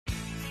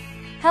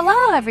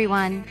Hello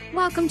everyone!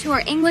 Welcome to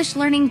our English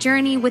learning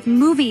journey with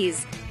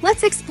movies.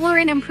 Let's explore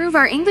and improve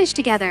our English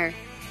together.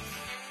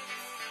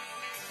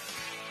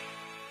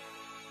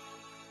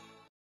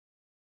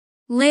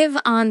 Live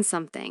on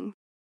something.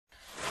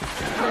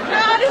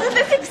 God, isn't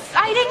this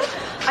exciting?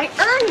 I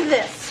earned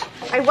this.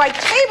 I wiped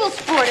tables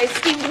for it, I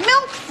steamed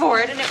milk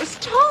for it, and it was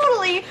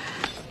totally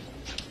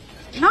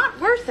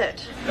not worth it.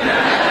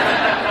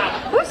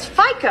 Who's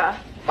FICA?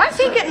 Why is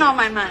he getting all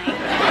my money?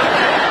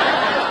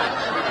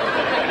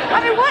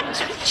 I mean, what?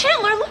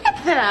 Chandler, look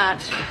at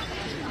that.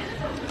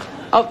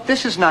 Oh,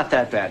 this is not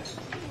that bad.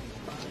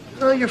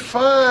 Oh, you're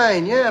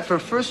fine. Yeah, for a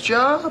first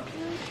job,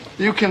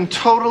 you can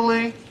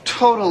totally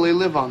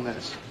live on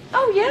this.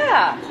 Oh,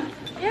 yeah.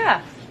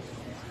 Yeah.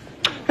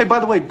 Hey, by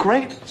the way,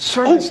 great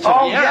service today.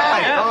 Oh,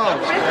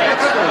 yeah.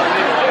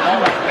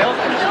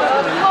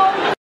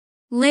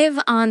 Live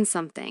on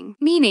something,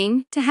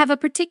 meaning to have a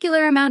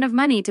particular amount of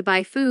money to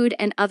buy food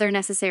and other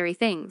necessary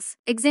things.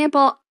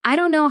 Example, I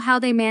don't know how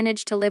they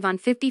manage to live on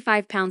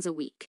 55 pounds a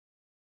week.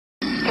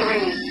 3, 2,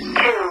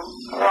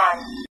 1.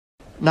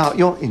 Now,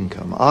 your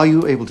income, are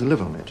you able to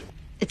live on it?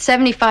 It's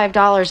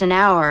 $75 an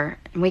hour,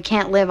 and we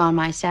can't live on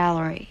my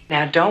salary.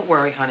 Now, don't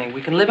worry, honey.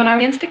 We can live on our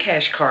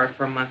Instacash card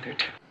for a month or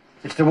two.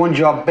 It's the one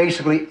job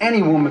basically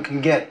any woman can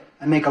get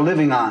and make a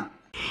living on.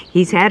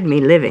 He's had me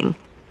living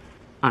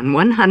on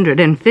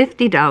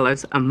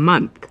 $150 a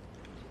month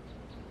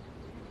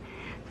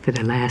for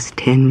the last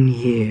 10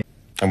 years.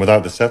 And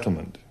without the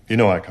settlement, you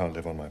know I can't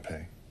live on my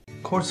pay.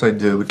 Of course I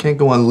do. We can't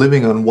go on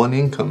living on one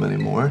income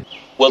anymore.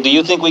 Well, do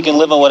you think we can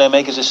live on what I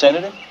make as a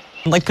senator?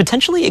 Like,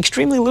 potentially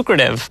extremely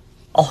lucrative.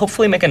 I'll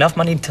hopefully make enough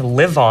money to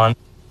live on,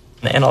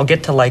 and I'll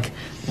get to, like,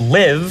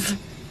 live,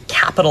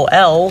 capital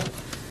L.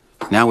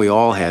 Now we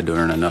all had to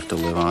earn enough to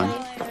live on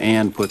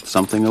and put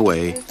something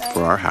away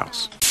for our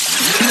house.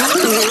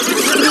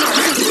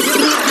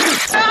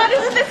 God,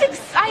 isn't this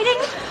exciting?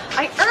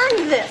 I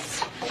earned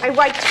this. I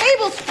wiped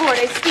tables for it,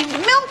 I steamed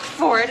milk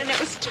for it, and it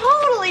was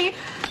totally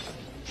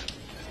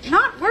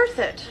not worth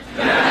it.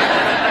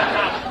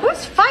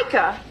 Who's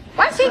FICA?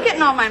 Why is he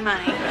getting all my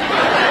money?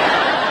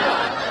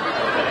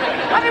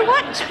 I mean,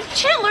 what?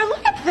 Chandler,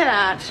 look at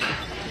that.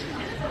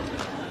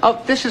 Oh,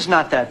 this is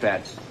not that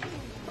bad.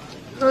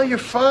 Oh, you're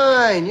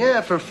fine.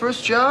 Yeah, for a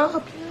first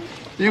job,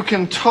 you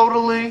can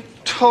totally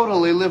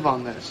live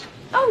on this.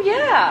 Oh,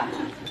 yeah.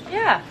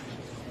 Yeah.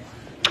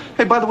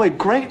 Hey, by the way,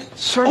 great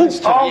service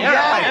today. Oh,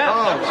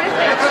 yeah.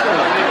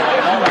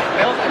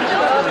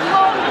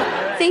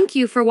 Thank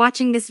you for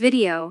watching this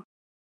video.